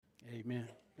Amen.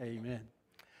 Amen.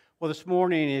 Well, this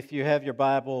morning, if you have your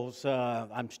Bibles,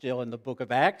 I'm still in the book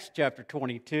of Acts, chapter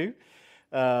 22.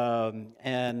 This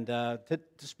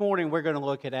morning, we're going to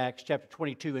look at Acts chapter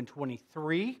 22 and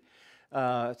 23.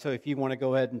 So if you want to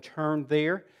go ahead and turn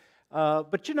there.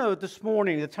 But this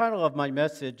morning, the title of my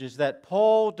message is that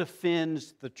Paul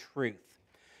defends the truth.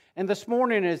 And this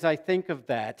morning, as I think of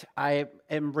that, I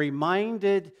am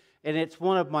reminded, and it's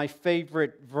one of my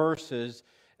favorite verses,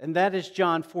 and that is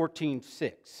John 14:6.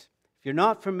 If you're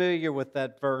not familiar with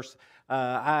that verse,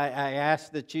 I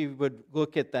ask that you would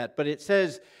look at that. But it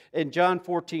says in John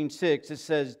 14:6, it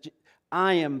says,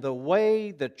 I am the way,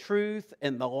 the truth,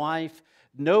 and the life.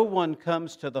 No one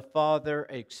comes to the Father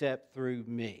except through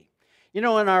me. In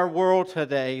our world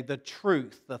today, the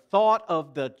truth, the thought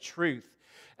of the truth.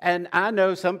 And I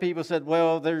know some people said,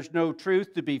 well, there's no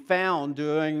truth to be found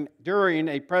during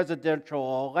a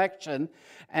presidential election.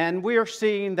 And we're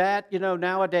seeing that,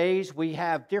 nowadays we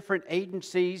have different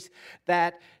agencies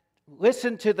that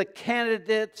listen to the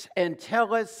candidates and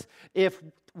tell us if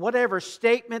whatever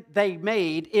statement they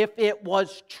made, if it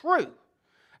was true.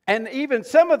 And even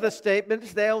some of the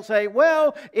statements, they'll say,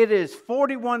 well, it is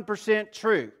 41%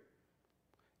 true.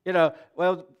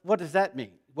 Well, what does that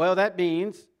mean? Well, that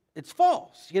means it's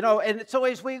false, and so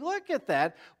as we look at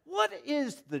that, what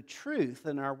is the truth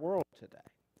in our world today?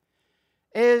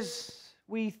 As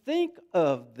we think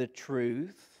of the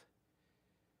truth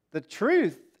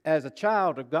as a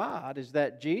child of God is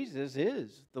that Jesus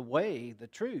is the way, the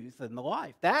truth, and the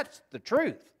life. That's the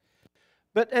truth.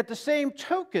 But at the same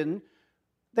token,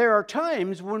 there are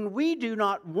times when we do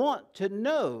not want to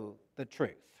know the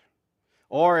truth.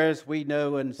 Or as we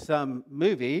know in some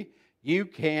movie, you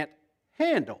can't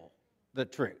handle the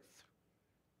truth.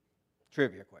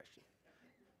 Trivia question.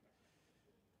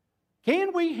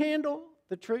 Can we handle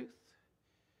the truth?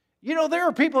 There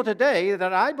are people today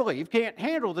that I believe can't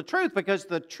handle the truth because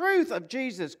the truth of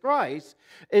Jesus Christ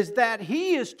is that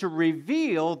He is to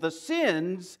reveal the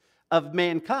sins of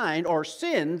mankind or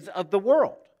sins of the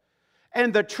world.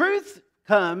 And the truth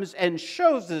comes and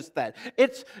shows us that.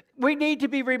 We need to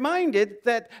be reminded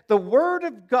that the Word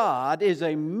of God is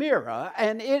a mirror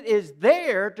and it is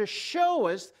there to show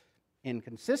us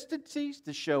inconsistencies,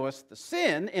 to show us the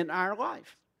sin in our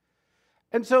life.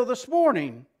 And so this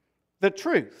morning, the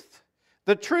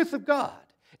truth of God.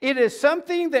 It is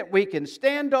something that we can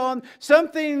stand on,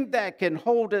 something that can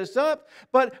hold us up,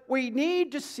 but we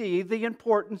need to see the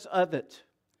importance of it.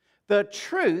 The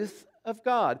truth of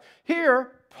God.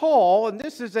 Here, Paul, and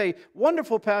this is a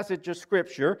wonderful passage of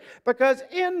Scripture, because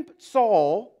in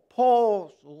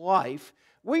Paul's life,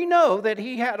 we know that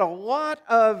he had a lot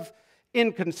of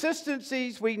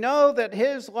inconsistencies. We know that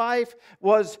his life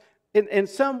was, in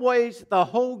some ways, the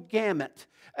whole gamut.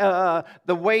 The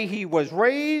way he was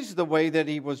raised, the way that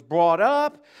he was brought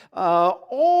up,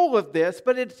 all of this.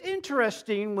 But it's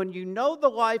interesting when you know the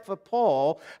life of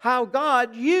Paul, how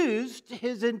God used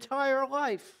his entire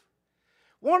life.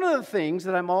 One of the things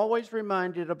that I'm always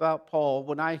reminded about Paul,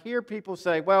 when I hear people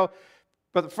say, well,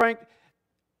 Brother Frank,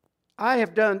 I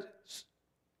have done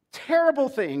terrible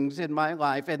things in my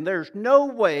life, and there's no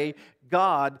way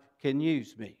God can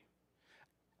use me.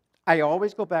 I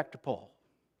always go back to Paul.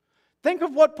 Think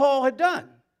of what Paul had done.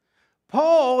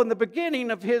 Paul, in the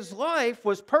beginning of his life,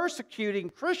 was persecuting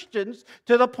Christians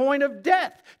to the point of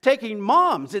death, taking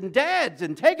moms and dads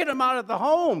and taking them out of the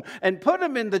home and put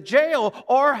them in the jail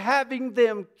or having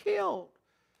them killed.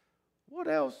 What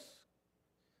else?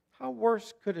 How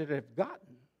worse could it have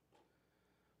gotten?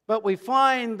 But we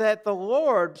find that the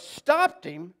Lord stopped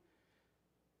him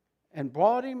and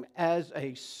brought him as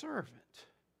a servant,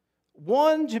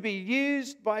 one to be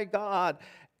used by God.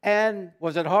 And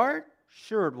was it hard?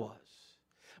 Sure it was.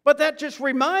 But that just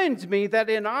reminds me that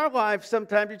in our lives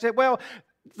sometimes you say, well,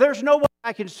 there's no way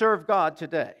I can serve God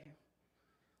today.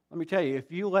 Let me tell you,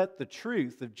 if you let the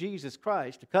truth of Jesus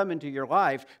Christ to come into your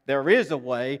life, there is a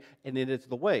way, and it is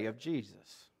the way of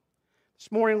Jesus.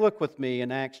 This morning, look with me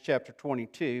in Acts chapter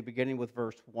 22, beginning with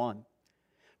verse 1.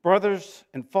 Brothers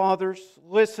and fathers,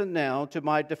 listen now to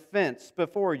my defense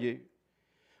before you.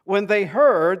 When they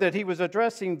heard that he was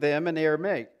addressing them in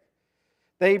Aramaic,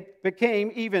 they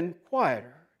became even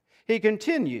quieter. He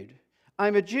continued,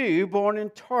 I'm a Jew born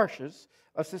in Tarshish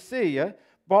of Cilicia,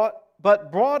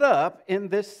 but brought up in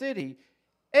this city,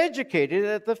 educated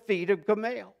at the feet of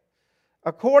Gamaliel,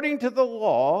 according to the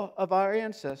law of our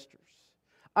ancestors.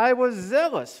 I was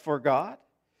zealous for God,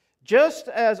 just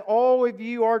as all of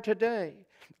you are today.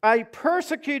 I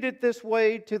persecuted this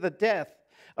way to the death,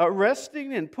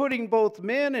 arresting and putting both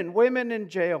men and women in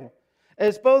jail,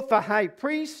 as both the high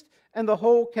priest and the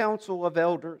whole council of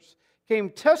elders came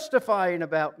testifying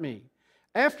about me.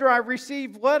 After I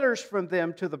received letters from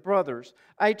them to the brothers,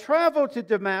 I traveled to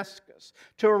Damascus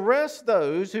to arrest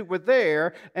those who were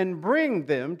there and bring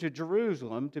them to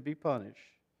Jerusalem to be punished.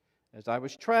 As I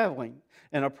was traveling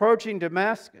and approaching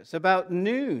Damascus about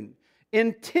noon,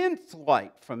 intense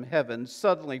light from heaven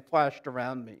suddenly flashed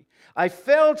around me. I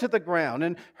fell to the ground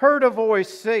and heard a voice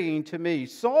saying to me,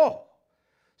 Saul,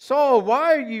 Saul,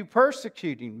 why are you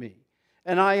persecuting me?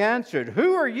 And I answered,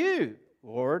 Who are you,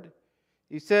 Lord?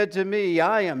 He said to me,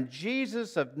 I am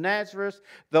Jesus of Nazareth,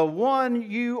 the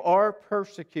one you are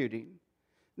persecuting.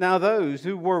 Now those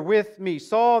who were with me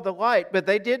saw the light, but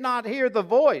they did not hear the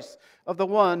voice of the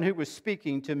one who was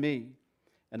speaking to me.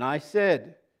 And I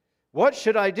said, What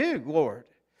should I do, Lord?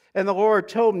 And the Lord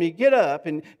told me, Get up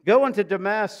and go into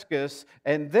Damascus,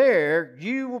 and there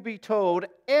you will be told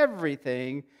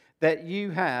everything that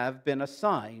you have been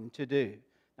assigned to do.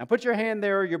 Now put your hand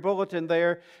there, or your bulletin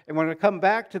there, and we're going to come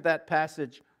back to that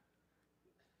passage.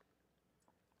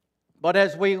 But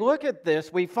as we look at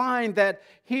this, we find that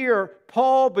here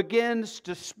Paul begins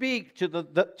to speak to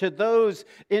those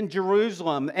in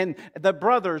Jerusalem and the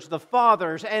brothers, the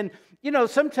fathers. And, you know,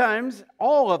 sometimes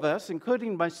all of us,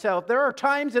 including myself, there are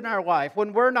times in our life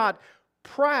when we're not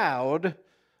proud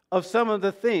of some of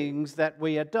the things that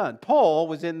we had done. Paul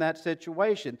was in that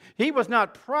situation. He was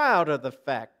not proud of the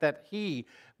fact that he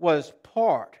was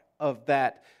part of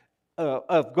that,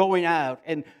 of going out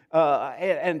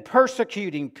and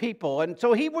persecuting people. And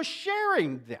so he was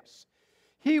sharing this.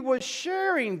 He was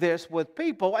sharing this with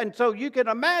people. And so you can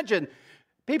imagine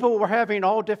people were having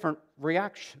all different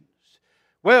reactions.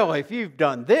 Well, if you've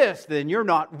done this, then you're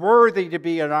not worthy to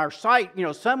be in our sight. You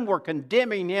know, some were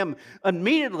condemning him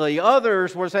immediately.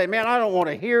 Others were saying, man, I don't want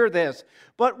to hear this.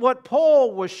 But what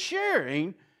Paul was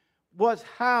sharing was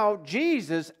how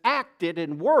Jesus acted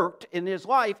and worked in his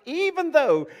life, even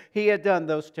though he had done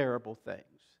those terrible things.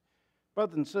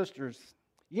 Brothers and sisters,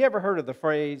 you ever heard of the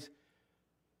phrase,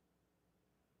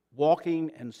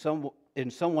 walking in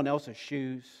someone else's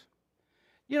shoes?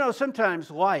 You know,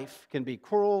 sometimes life can be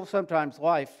cruel, sometimes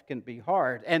life can be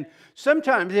hard. And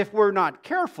sometimes if we're not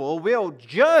careful, we'll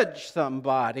judge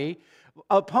somebody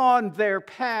upon their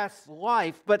past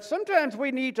life. But sometimes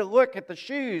we need to look at the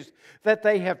shoes that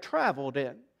they have traveled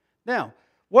in. Now,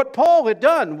 what Paul had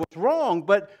done was wrong,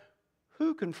 but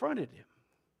who confronted him?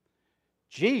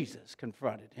 Jesus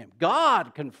confronted him.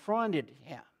 God confronted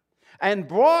him and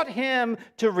brought him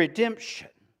to redemption.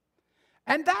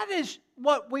 And that is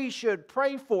what we should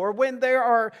pray for when there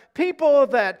are people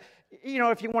that, you know,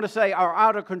 if you want to say are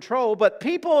out of control, but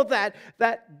people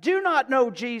that do not know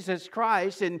Jesus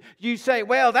Christ, and you say,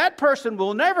 well, that person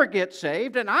will never get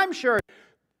saved. And I'm sure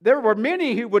there were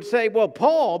many who would say, well,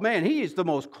 Paul, man, he is the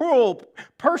most cruel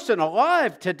person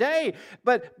alive today.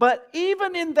 But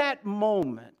even in that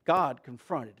moment, God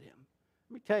confronted him.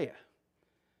 Let me tell you,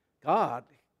 God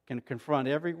can confront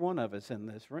every one of us in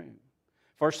this room.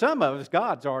 For some of us,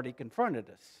 God's already confronted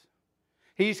us.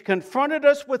 He's confronted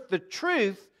us with the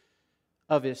truth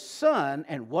of His Son,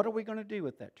 and what are we going to do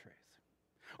with that truth?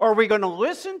 Are we going to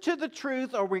listen to the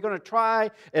truth, or are we going to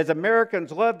try, as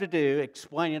Americans love to do,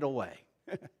 explain it away?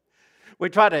 We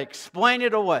try to explain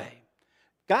it away.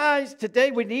 Guys, today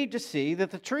we need to see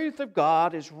that the truth of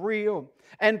God is real.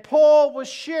 And Paul was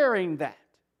sharing that.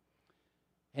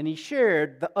 And he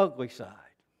shared the ugly side.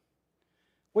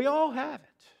 We all have it.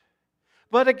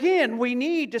 But again, we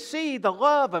need to see the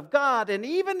love of God. And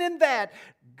even in that,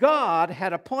 God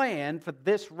had a plan for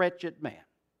this wretched man.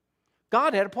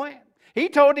 God had a plan. He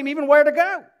told him even where to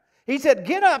go. He said,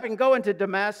 get up and go into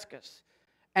Damascus.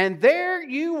 And there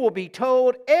you will be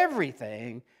told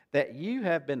everything that you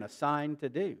have been assigned to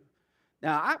do.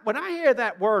 Now, when I hear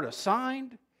that word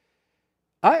assigned,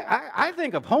 I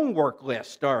think of homework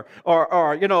list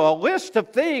or you know, a list of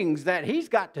things that he's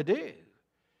got to do.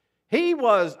 He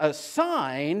was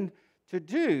assigned to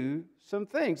do some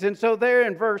things. And so there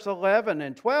in verse 11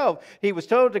 and 12, he was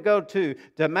told to go to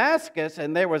Damascus,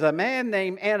 and there was a man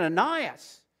named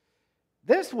Ananias.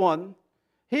 This one,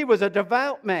 he was a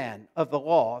devout man of the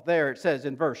law. There it says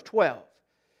in verse 12,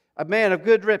 a man of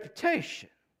good reputation.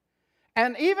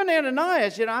 And even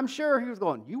Ananias, you know, I'm sure he was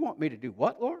going, you want me to do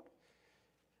what, Lord?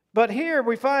 But here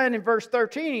we find in verse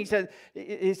 13,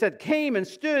 he said, came and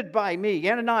stood by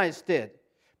me. Ananias did.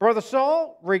 Brother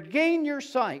Saul, regain your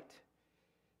sight.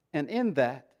 And in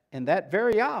that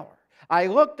very hour, I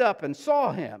looked up and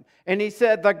saw him. And he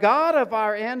said, the God of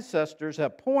our ancestors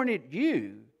appointed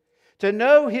you to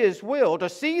know His will, to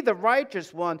see the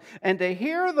righteous one, and to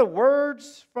hear the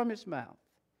words from His mouth.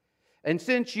 And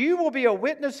since you will be a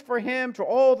witness for Him to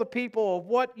all the people of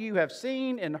what you have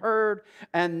seen and heard,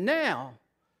 and now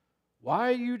why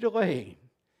are you delaying?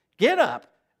 Get up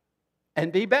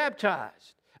and be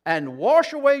baptized and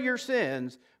wash away your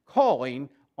sins, calling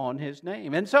on his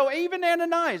name. And so even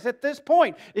Ananias at this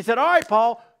point, he said, all right,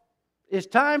 Paul, it's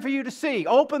time for you to see.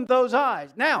 Open those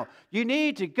eyes. Now, you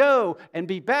need to go and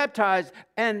be baptized.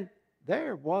 And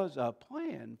there was a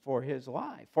plan for his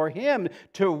life, for him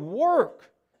to work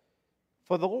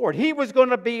for the Lord. He was going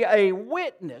to be a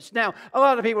witness. Now, a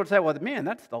lot of people would say, well, man,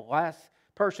 that's the last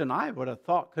person I would have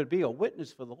thought could be a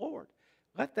witness for the Lord.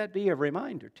 Let that be a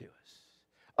reminder to us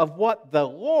of what the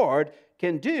Lord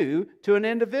can do to an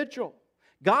individual.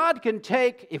 God can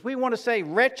take, if we want to say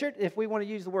wretched, if we want to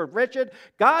use the word wretched,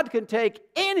 God can take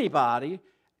anybody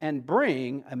and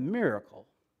bring a miracle,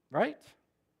 right?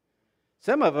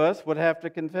 Some of us would have to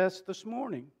confess this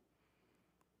morning,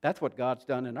 that's what God's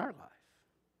done in our life.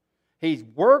 He's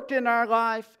worked in our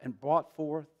life and brought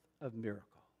forth a miracle.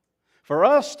 For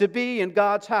us to be in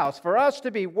God's house, for us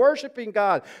to be worshiping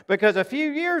God, because a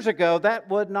few years ago that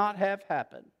would not have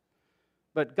happened.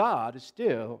 But God is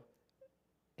still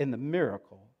in the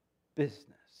miracle business.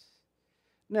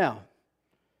 Now,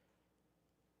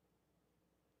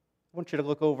 I want you to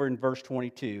look over in verse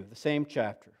 22, the same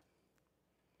chapter.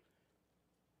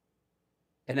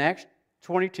 In Acts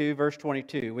 22, verse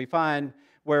 22, we find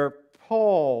where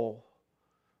Paul's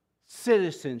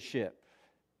citizenship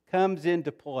comes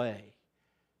into play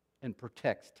and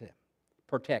protects him.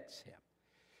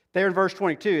 There in verse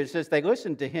 22, it says, they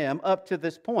listened to him up to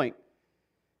this point.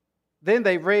 Then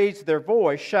they raised their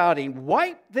voice, shouting,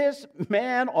 wipe this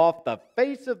man off the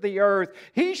face of the earth.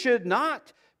 He should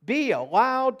not be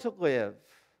allowed to live.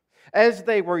 As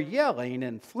they were yelling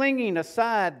and flinging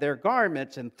aside their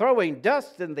garments and throwing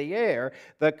dust in the air,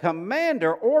 the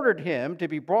commander ordered him to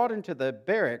be brought into the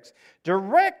barracks,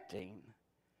 directing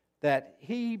that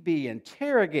he be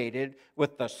interrogated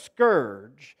with the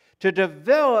scourge to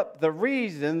develop the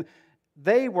reason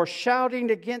they were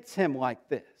shouting against him like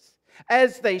this.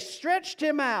 As they stretched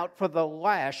him out for the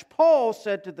lash, Paul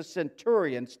said to the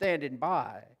centurion standing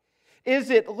by,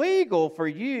 is it legal for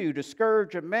you to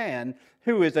scourge a man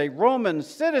who is a Roman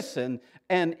citizen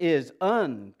and is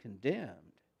uncondemned?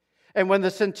 And when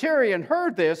the centurion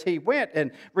heard this, he went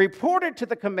and reported to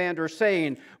the commander,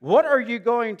 saying, what are you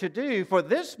going to do? For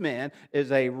this man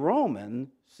is a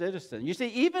Roman citizen. You see,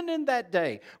 even in that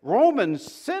day, Roman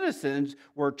citizens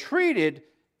were treated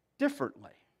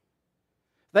differently.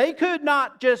 They could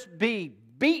not just be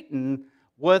beaten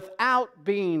without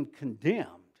being condemned.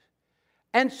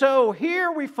 And so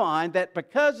here we find that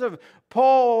because of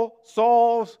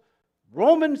Saul's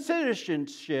Roman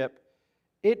citizenship,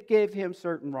 it gave him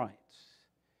certain rights.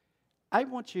 I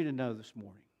want you to know this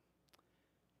morning,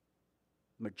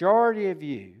 majority of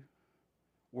you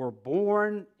were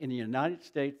born in the United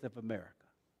States of America.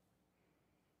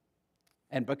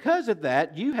 And because of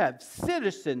that, you have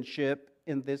citizenship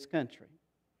in this country.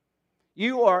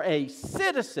 You are a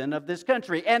citizen of this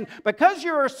country. And because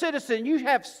you're a citizen, you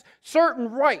have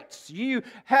certain rights. You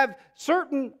have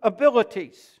certain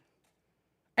abilities.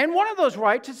 And one of those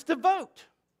rights is to vote,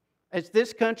 as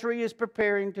this country is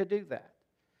preparing to do that.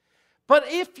 But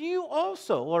if you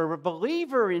also are a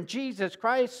believer in Jesus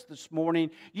Christ this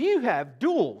morning, you have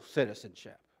dual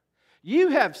citizenship. You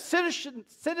have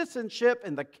citizenship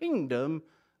in the kingdom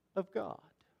of God.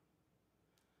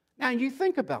 Now, you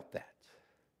think about that.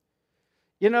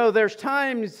 You know, there's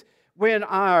times when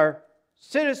our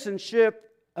citizenship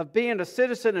of being a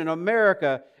citizen in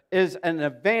America is an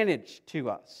advantage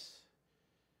to us.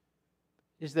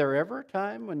 Is there ever a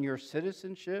time when your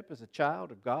citizenship as a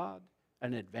child of God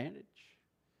an advantage?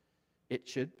 It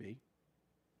should be.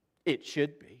 It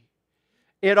should be.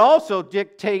 It also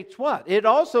dictates what? It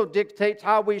also dictates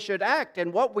how we should act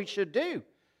and what we should do.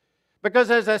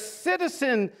 Because as a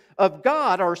citizen of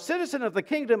God or citizen of the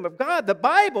kingdom of God, the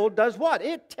Bible does what?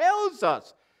 It tells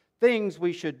us things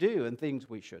we should do and things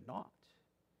we should not.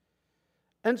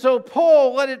 And so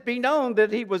Paul let it be known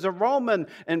that he was a Roman,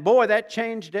 and boy, that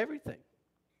changed everything.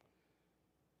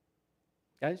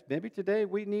 Guys, maybe today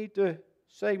we need to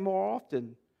say more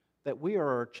often that we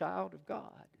are a child of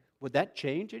God. Would that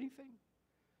change anything?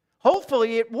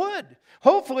 Hopefully it would.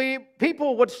 Hopefully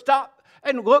people would stop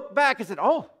and look back and say,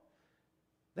 oh,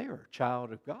 they are a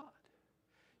child of God.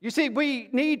 You see, we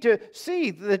need to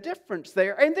see the difference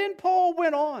there. And then Paul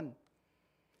went on.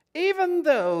 Even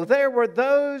though there were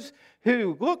those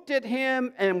who looked at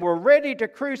him and were ready to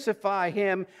crucify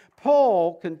him,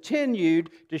 Paul continued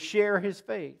to share his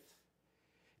faith.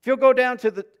 If you'll go down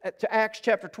to Acts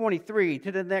chapter 23,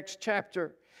 to the next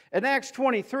chapter. In Acts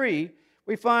 23,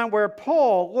 we find where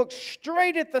Paul looked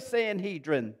straight at the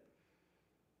Sanhedrin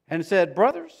and said,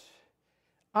 brothers,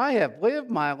 I have lived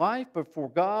my life before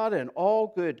God in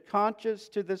all good conscience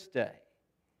to this day.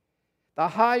 The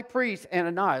high priest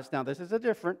Ananias, now this is a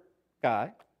different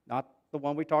guy, not the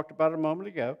one we talked about a moment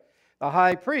ago. The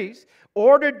high priest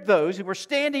ordered those who were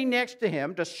standing next to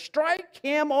him to strike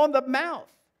him on the mouth.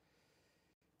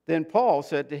 Then Paul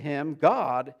said to him,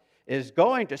 God is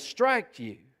going to strike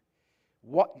you,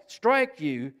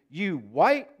 you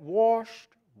whitewashed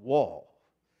wall.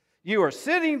 You are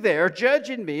sitting there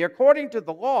judging me according to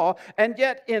the law, and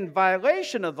yet in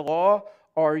violation of the law,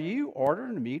 are you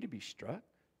ordering me to be struck?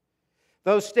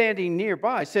 Those standing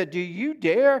nearby said, do you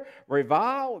dare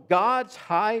revile God's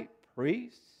high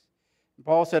priest? And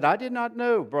Paul said, I did not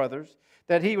know, brothers,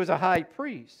 that he was a high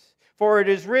priest. For it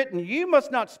is written, you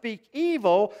must not speak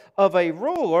evil of a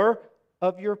ruler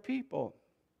of your people.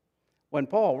 When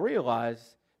Paul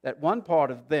realized that one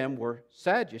part of them were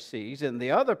Sadducees and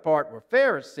the other part were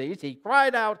Pharisees, he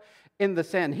cried out in the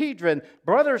Sanhedrin,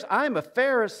 brothers, I'm a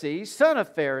Pharisee, son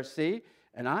of Pharisee,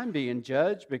 and I'm being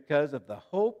judged because of the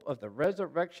hope of the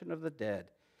resurrection of the dead.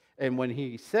 And when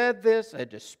he said this, a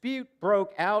dispute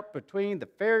broke out between the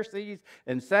Pharisees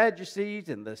and Sadducees,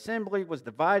 and the assembly was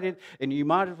divided. And you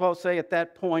might as well say at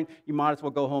that point, you might as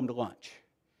well go home to lunch.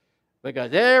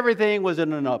 Because everything was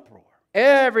in an uproar.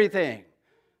 Everything.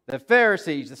 The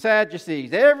Pharisees, the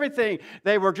Sadducees, everything.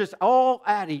 They were just all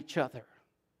at each other.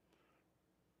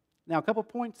 Now, a couple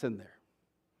points in there.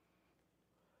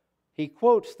 He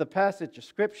quotes the passage of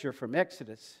Scripture from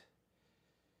Exodus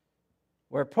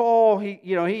where Paul, he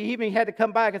even had to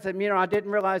come back and said, I didn't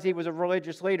realize he was a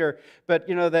religious leader. But,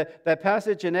 that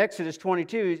passage in Exodus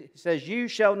 22 says, you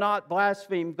shall not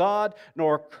blaspheme God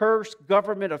nor curse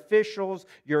government officials,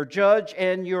 your judge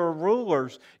and your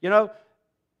rulers.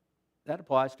 That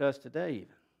applies to us today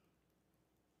even.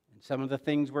 And some of the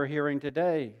things we're hearing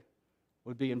today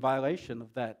would be in violation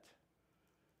of that.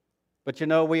 But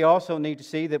we also need to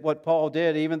see that what Paul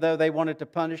did, even though they wanted to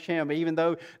punish him, even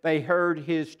though they heard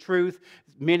his truth,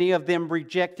 many of them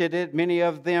rejected it. Many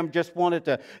of them just wanted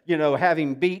to, have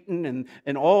him beaten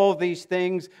and all these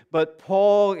things. But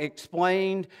Paul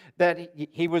explained that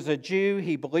he was a Jew.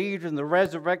 He believed in the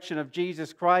resurrection of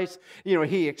Jesus Christ.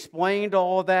 He explained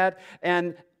all that.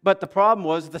 But the problem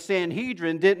was the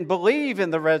Sanhedrin didn't believe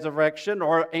in the resurrection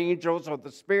or angels or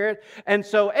the Spirit. And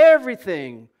so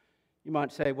everything, you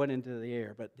might say, went into the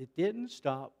air, but it didn't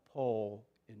stop Paul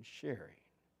in sharing.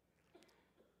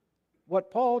 What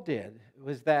Paul did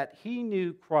was that he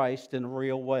knew Christ in a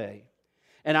real way.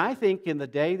 And I think in the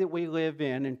day that we live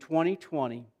in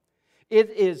 2020, it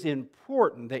is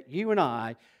important that you and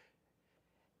I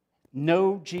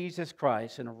know Jesus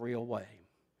Christ in a real way.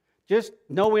 Just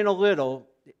knowing a little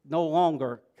no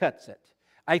longer cuts it.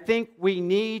 I think we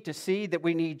need to see that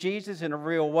we need Jesus in a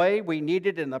real way. We need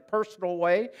it in a personal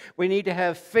way. We need to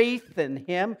have faith in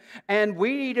Him. And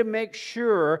we need to make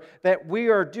sure that we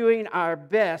are doing our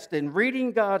best in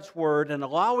reading God's Word and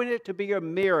allowing it to be a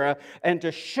mirror and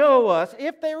to show us,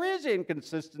 if there is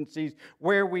inconsistencies,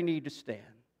 where we need to stand.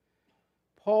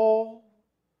 Paul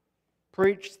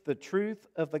preached the truth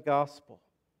of the gospel,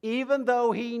 even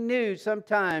though he knew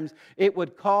sometimes it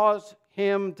would cause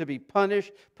him to be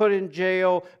punished, put in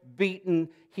jail, beaten.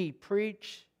 He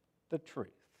preached the truth.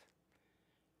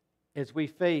 As we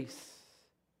face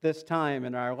this time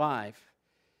in our life,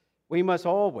 we must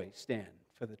always stand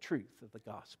for the truth of the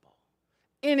gospel.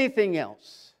 Anything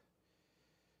else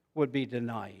would be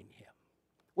denying Him.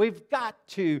 We've got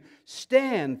to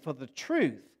stand for the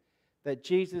truth that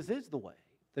Jesus is the way,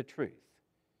 the truth,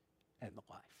 and the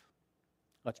life.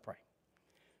 Let's pray.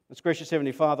 Most gracious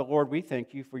Heavenly Father, Lord, we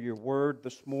thank You for Your word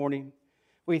this morning.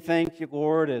 We thank You,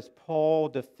 Lord, as Paul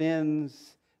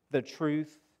defends the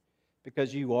truth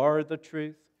because You are the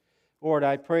truth. Lord,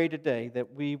 I pray today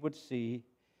that we would see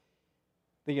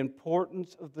the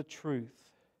importance of the truth,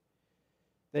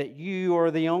 that You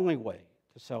are the only way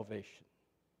to salvation,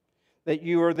 that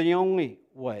You are the only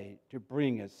way to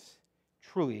bring us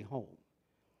truly home.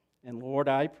 And Lord,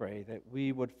 I pray that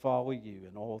we would follow You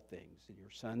in all things in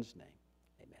Your Son's name.